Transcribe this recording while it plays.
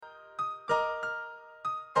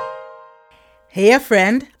Hey,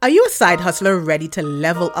 friend, are you a side hustler ready to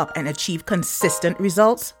level up and achieve consistent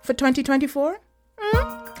results for 2024?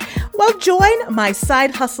 Well, join my Side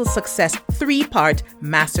Hustle Success 3-part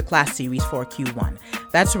masterclass series for Q1.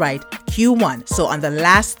 That's right, Q1. So on the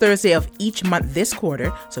last Thursday of each month this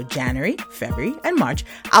quarter, so January, February, and March,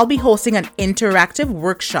 I'll be hosting an interactive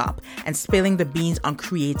workshop and spilling the beans on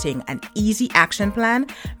creating an easy action plan,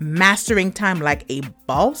 mastering time like a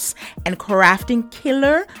boss, and crafting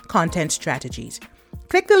killer content strategies.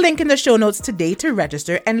 Click the link in the show notes today to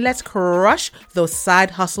register, and let's crush those side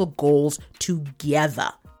hustle goals together.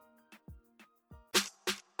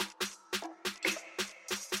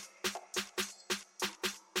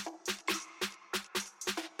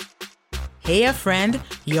 Hey, friend,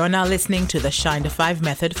 you're now listening to the Shine to 5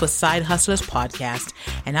 Method for Side Hustlers podcast,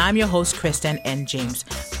 and I'm your host, Kristen N. James.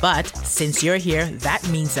 But since you're here, that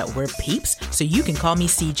means that we're peeps, so you can call me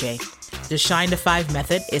CJ. The Shine to 5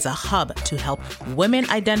 Method is a hub to help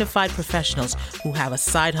women-identified professionals who have a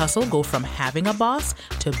side hustle go from having a boss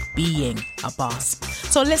to being a boss.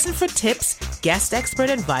 So listen for tips, guest expert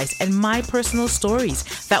advice, and my personal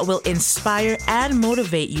stories that will inspire and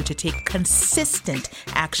motivate you to take consistent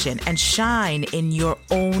action and shine in your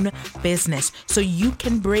own business so you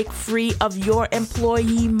can break free of your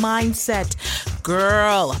employee mindset.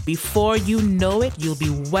 Girl, before you know it, you'll be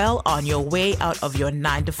well on your way out of your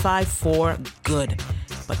 9-to-5 for good,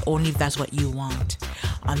 but only if that's what you want.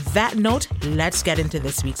 On that note, let's get into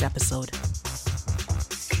this week's episode.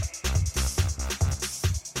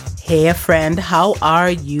 Hey, friend, how are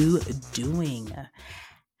you doing?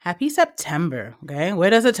 Happy September, okay? Where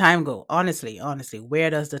does the time go? Honestly, where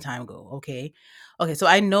does the time go, okay? Okay, so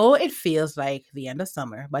I know it feels like the end of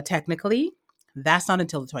summer, but technically, that's not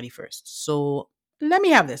until the 21st. So let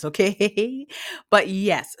me have this, okay? But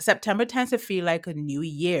yes, September tends to feel like a new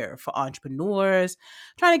year for entrepreneurs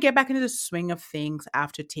trying to get back into the swing of things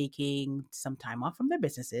after taking some time off from their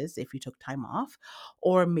businesses, if you took time off,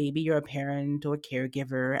 or maybe you're a parent or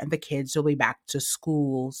caregiver and the kids will be back to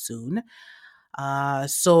school soon.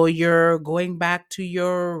 So you're going back to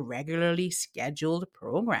your regularly scheduled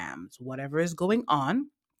programs, whatever is going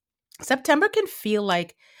on. September can feel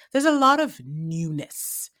like there's a lot of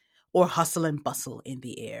newness or hustle and bustle in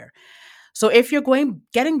the air. So if you're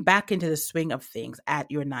getting back into the swing of things at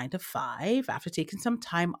your 9-to-5 after taking some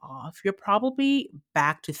time off, you're probably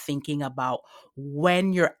back to thinking about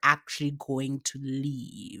when you're actually going to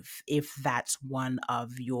leave, if that's one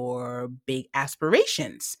of your big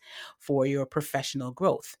aspirations for your professional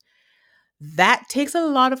growth. That takes a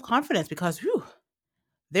lot of confidence because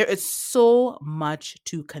there is so much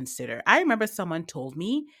to consider. I remember someone told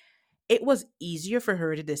me it was easier for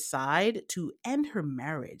her to decide to end her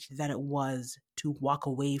marriage than it was to walk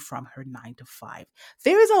away from her 9-to-5.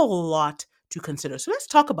 There is a lot to consider. So let's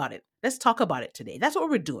talk about it. Let's talk about it today. That's what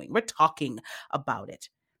we're doing. We're talking about it.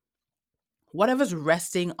 Whatever's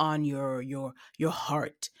resting on your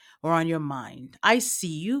heart or on your mind, I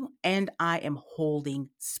see you and I am holding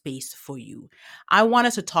space for you. I want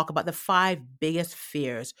us to talk about the 5 biggest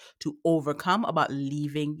fears to overcome about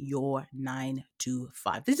leaving your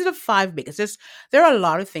 9-to-5. These are the 5 biggest. There are a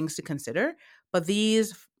lot of things to consider, but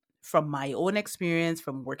these, from my own experience,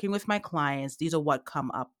 from working with my clients, these are what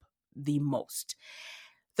come up the most.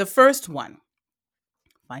 The first one,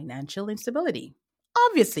 financial instability.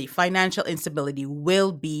 Obviously, financial instability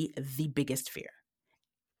will be the biggest fear.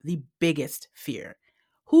 The biggest fear.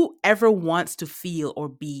 Whoever wants to feel or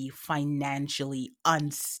be financially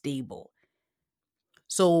unstable?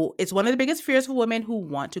 So it's one of the biggest fears for women who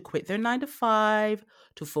want to quit their 9-to-5,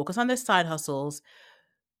 to focus on their side hustles,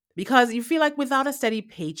 because you feel like without a steady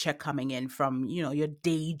paycheck coming in from, your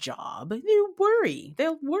day job,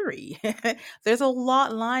 they'll worry. There's a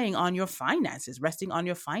lot lying on your finances, resting on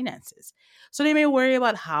your finances. So they may worry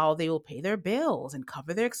about how they will pay their bills and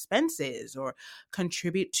cover their expenses or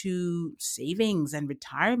contribute to savings and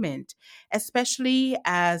retirement, especially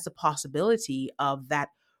as the possibility of that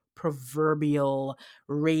proverbial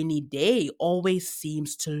rainy day always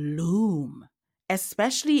seems to loom,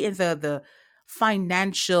 especially in the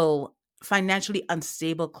financially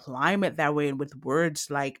unstable climate that we're in, with words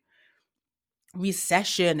like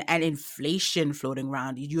recession and inflation floating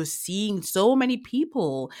around. You're seeing so many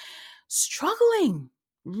people struggling,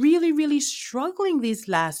 really, really struggling these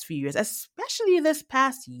last few years, especially this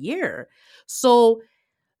past year. So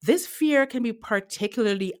this fear can be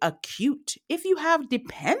particularly acute if you have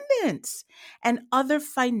dependents and other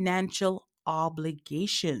financial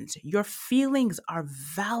obligations. Your feelings are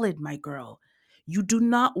valid, my girl. You do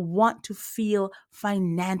not want to feel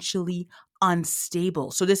financially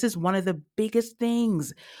unstable. So this is one of the biggest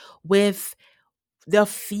things with The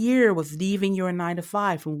fear with leaving your 9 to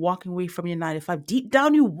 5, from walking away from your 9 to 5. Deep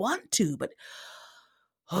down, you want to, but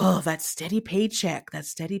oh, that steady paycheck.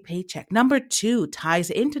 Number two ties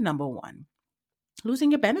into number one,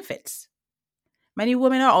 losing your benefits. Many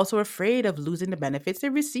women are also afraid of losing the benefits they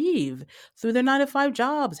receive through their 9 to 5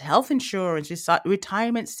 jobs, health insurance,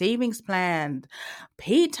 retirement savings plan,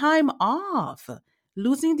 paid time off.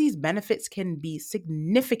 Losing these benefits can be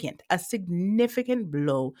a significant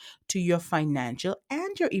blow to your financial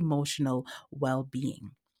and your emotional well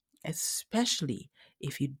being, especially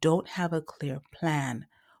if you don't have a clear plan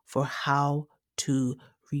for how to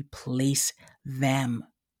replace them.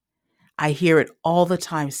 I hear it all the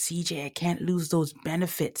time. CJ, I can't lose those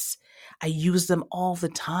benefits. I use them all the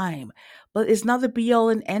time. But it's not the be all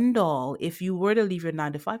and end all. If you were to leave your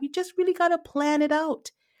 9 to 5, you just really got to plan it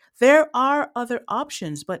out. There are other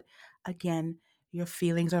options, but again, your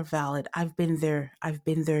feelings are valid. I've been there. I've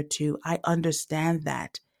been there too. I understand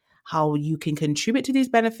that. How you can contribute to these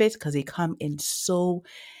benefits because they come in so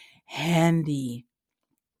handy.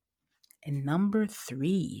 And number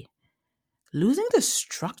three, losing the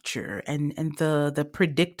structure and the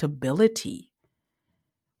predictability.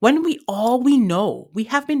 When we know, we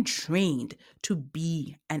have been trained to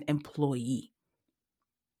be an employee.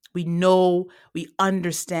 We know, we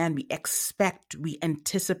understand, we expect, we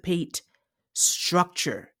anticipate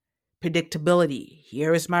structure, predictability.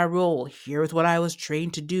 Here is my role. Here is what I was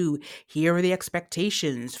trained to do. Here are the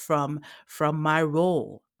expectations from my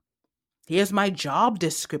role. Here's my job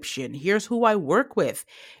description. Here's who I work with.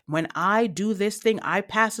 When I do this thing, I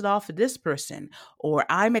pass it off to this person, or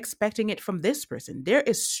I'm expecting it from this person. There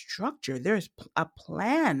is structure, there's a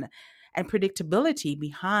plan and predictability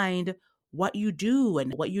behind what you do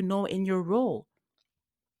and what you know in your role.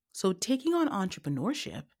 So, taking on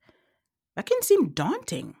entrepreneurship, that can seem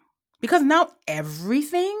daunting because now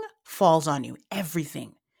everything falls on you.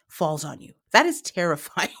 Everything falls on you. That is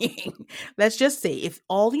terrifying. Let's just say if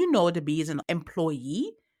all you know to be is an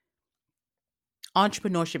employee,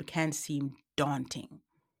 entrepreneurship can seem daunting.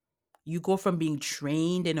 You go from being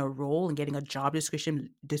trained in a role and getting a job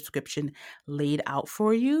description laid out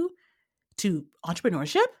for you to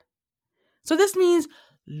entrepreneurship. So this means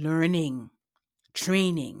learning,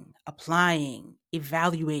 training, applying,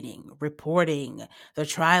 evaluating, reporting, the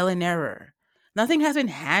trial and error. Nothing has been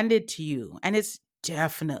handed to you, and it's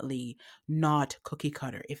definitely not cookie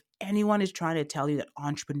cutter. If anyone is trying to tell you that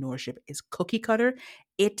entrepreneurship is cookie cutter,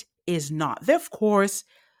 it is not. There, of course,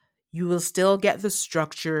 you will still get the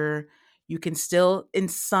structure. You can still, in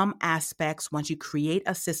some aspects, once you create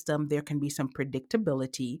a system, there can be some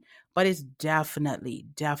predictability, but it's definitely,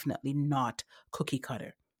 definitely not cookie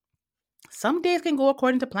cutter. Some days can go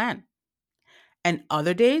according to plan, and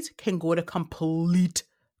other days can go to complete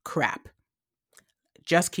crap.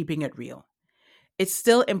 Just keeping it real. It's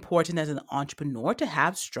still important as an entrepreneur to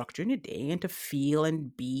have structure in your day and to feel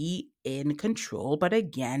and be in control. But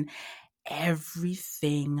again,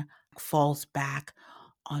 everything falls back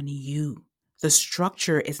on you. The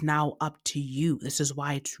structure is now up to you. This is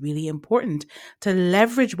why it's really important to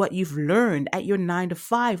leverage what you've learned at your 9 to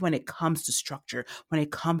 5 when it comes to structure, when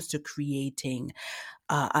it comes to creating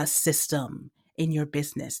a system in your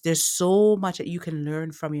business. There's so much that you can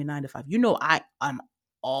learn from your 9 to 5. You know, I am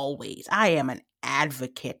an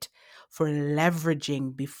advocate for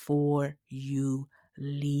leveraging before you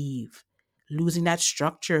leave. Losing that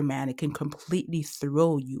structure, man, it can completely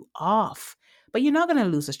throw you off. But you're not going to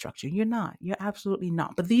lose the structure. You're not. You're absolutely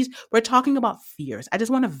not. But we're talking about fears. I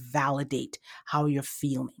just want to validate how you're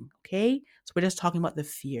feeling. Okay. So we're just talking about the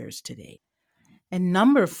fears today. And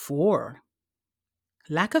number four,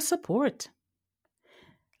 lack of support.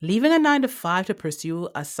 Leaving a 9 to 5 to pursue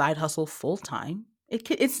a side hustle full time, it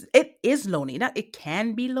is lonely. Now, it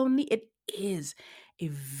can be lonely. It is a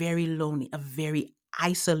very lonely, a very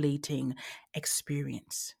isolating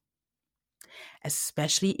experience,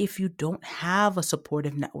 especially if you don't have a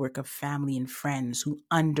supportive network of family and friends who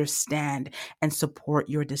understand and support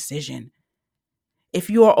your decision. If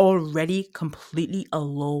you are already completely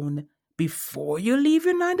alone before you leave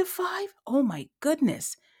your 9 to 5, oh my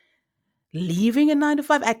goodness. Leaving a 9 to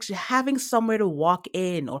 5, actually having somewhere to walk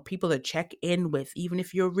in or people to check in with, even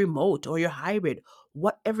if you're remote or you're hybrid,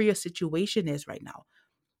 whatever your situation is right now,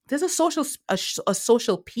 there's a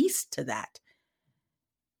social piece to that.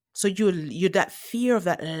 So you that fear of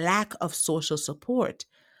that lack of social support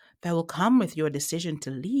that will come with your decision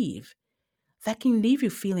to leave, that can leave you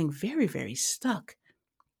feeling very, very stuck.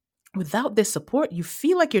 Without this support, you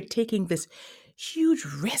feel like you're taking this huge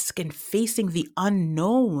risk and facing the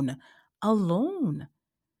unknown alone.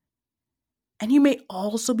 And you may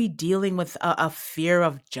also be dealing with a fear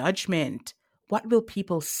of judgment. What will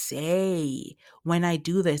people say when I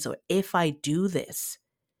do this or if I do this?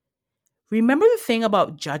 Remember the thing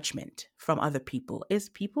about judgment from other people is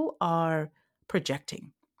people are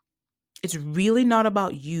projecting. It's really not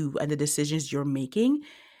about you and the decisions you're making.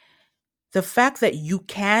 The fact that you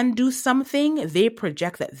can do something, they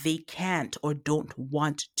project that they can't or don't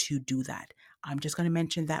want to do that. I'm just going to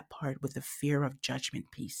mention that part with the fear of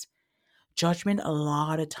judgment piece. Judgment a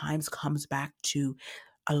lot of times comes back to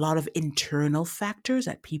a lot of internal factors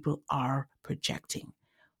that people are projecting.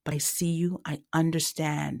 But I see you, I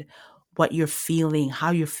understand what you're feeling,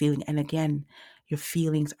 how you're feeling. And again, your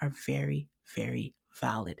feelings are very, very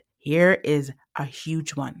valid. Here is a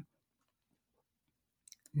huge one.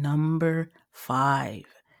 Number 5,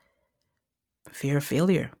 fear of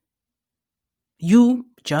failure. You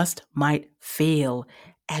just might fail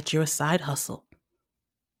at your side hustle.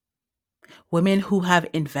 Women who have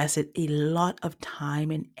invested a lot of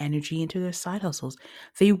time and energy into their side hustles,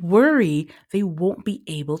 they worry they won't be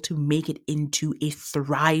able to make it into a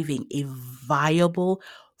thriving, a viable,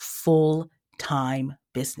 full-time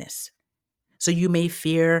business. So you may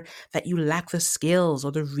fear that you lack the skills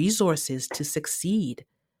or the resources to succeed,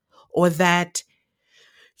 or that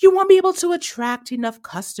you won't be able to attract enough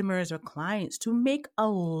customers or clients to make a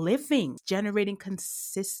living generating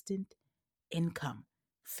consistent income.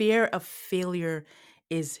 Fear of failure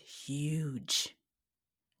is huge.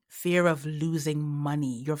 Fear of losing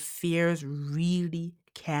money. Your fears really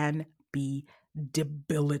can be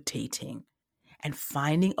debilitating. And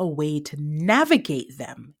finding a way to navigate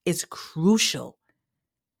them is crucial.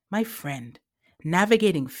 My friend,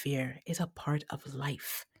 navigating fear is a part of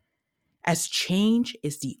life, as change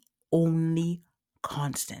is the only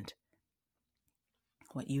constant.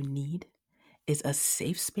 What you need is a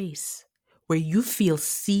safe space where you feel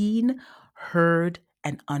seen, heard,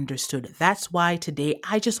 and understood. That's why today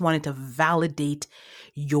I just wanted to validate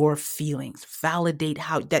your feelings, validate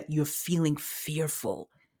how that you're feeling fearful.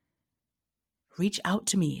 Reach out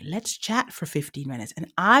to me. Let's chat for 15 minutes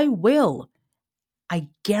and I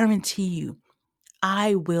guarantee you,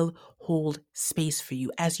 I will hold space for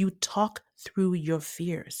you as you talk through your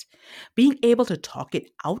fears. Being able to talk it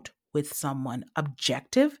out with someone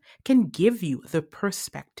objective can give you the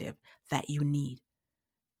perspective that you need.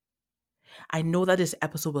 I know that this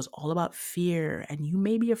episode was all about fear, and you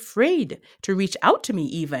may be afraid to reach out to me,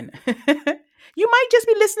 even. You might just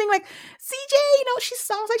be listening, like, CJ, she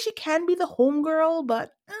sounds like she can be the homegirl,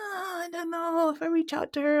 but I don't know if I reach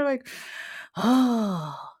out to her, like,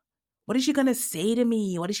 oh, what is she going to say to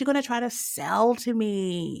me? What is she going to try to sell to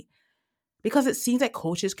me? Because it seems like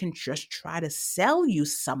coaches can just try to sell you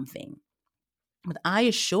something. But I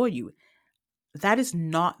assure you, that is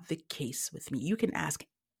not the case with me. You can ask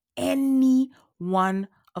any one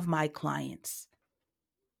of my clients.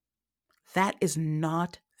 That is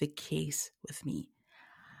not the case with me.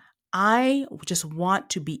 I just want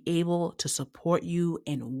to be able to support you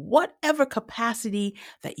in whatever capacity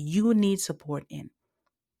that you need support in.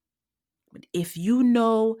 But if you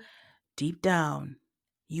know deep down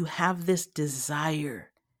you have this desire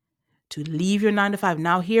to leave your 9 to 5.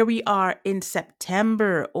 Now, here we are in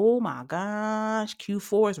September. Oh my gosh,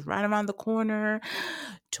 Q4 is right around the corner.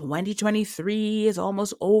 2023 is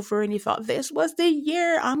almost over, and you thought this was the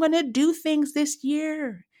year. I'm going to do things this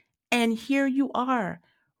year. And here you are,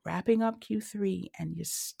 wrapping up Q3, and you're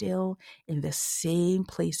still in the same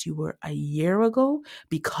place you were a year ago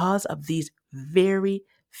because of these very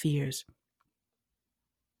fears.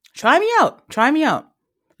 Try me out. Try me out.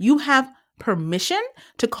 You have permission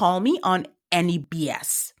to call me on any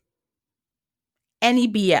BS. Any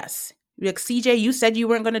BS. Like, CJ, you said you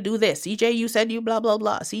weren't going to do this. CJ, you said you blah, blah,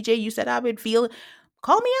 blah. CJ, you said I would feel.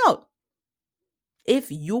 Call me out.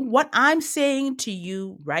 What I'm saying to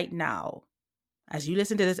you right now, as you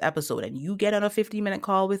listen to this episode and you get on a 15-minute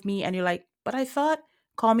call with me and you're like, but I thought,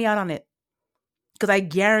 call me out on it. Because I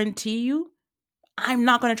guarantee you, I'm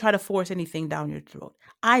not going to try to force anything down your throat.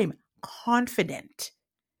 I'm confident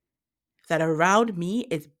that around me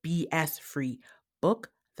is BS free.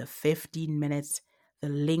 Book the 15 minutes. The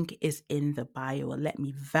link is in the bio. Let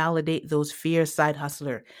me validate those fears, side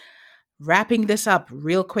hustler. Wrapping this up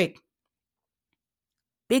real quick.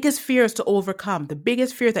 Biggest fears to overcome, the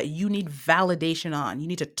biggest fear that you need validation on, you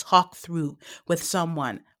need to talk through with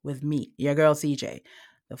someone, with me, your girl CJ.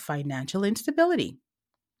 The financial instability,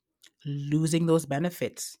 losing those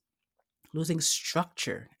benefits, losing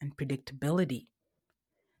structure and predictability,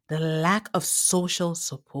 the lack of social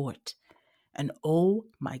support, and oh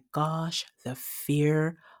my gosh, the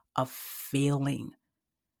fear of failing.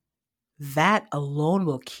 that alone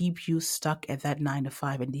will keep you stuck at that 9 to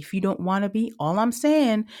 5. And if you don't want to be, all I'm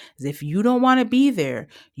saying is if you don't want to be there,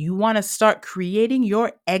 you want to start creating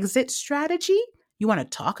your exit strategy. You want to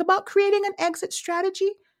talk about creating an exit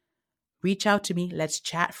strategy? Reach out to me. Let's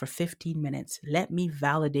chat for 15 minutes. Let me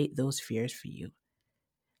validate those fears for you.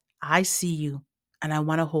 I see you and I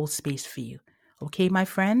want to hold space for you. Okay, my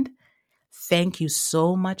friend? Thank you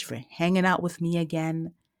so much for hanging out with me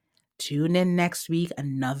again. Tune in next week.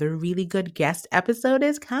 Another really good guest episode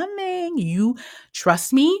is coming. You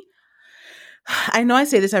trust me. I know I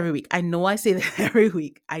say this every week. I know I say it,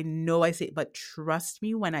 but trust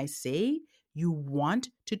me when I say you want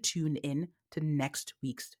to tune in to next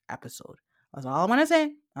week's episode. That's all I want to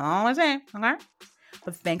say. Okay?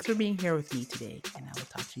 But thanks for being here with me today, and I will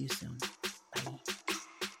talk to you soon. Bye.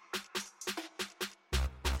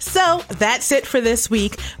 So that's it for this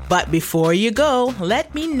week. But before you go,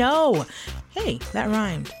 let me know. Hey, that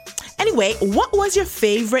rhymed. Anyway, what was your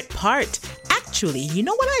favorite part? Actually, you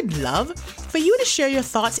know what I'd love? For you to share your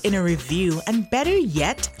thoughts in a review, and better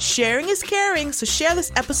yet, sharing is caring, so share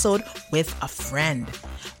this episode with a friend.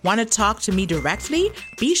 Want to talk to me directly?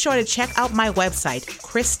 Be sure to check out my website,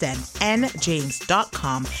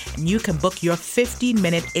 KristenNJames.com, and you can book your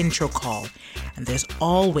 15-minute intro call. And there's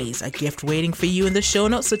always a gift waiting for you in the show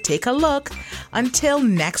notes, so take a look. Until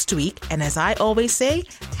next week, and as I always say,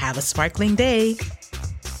 have a sparkling day.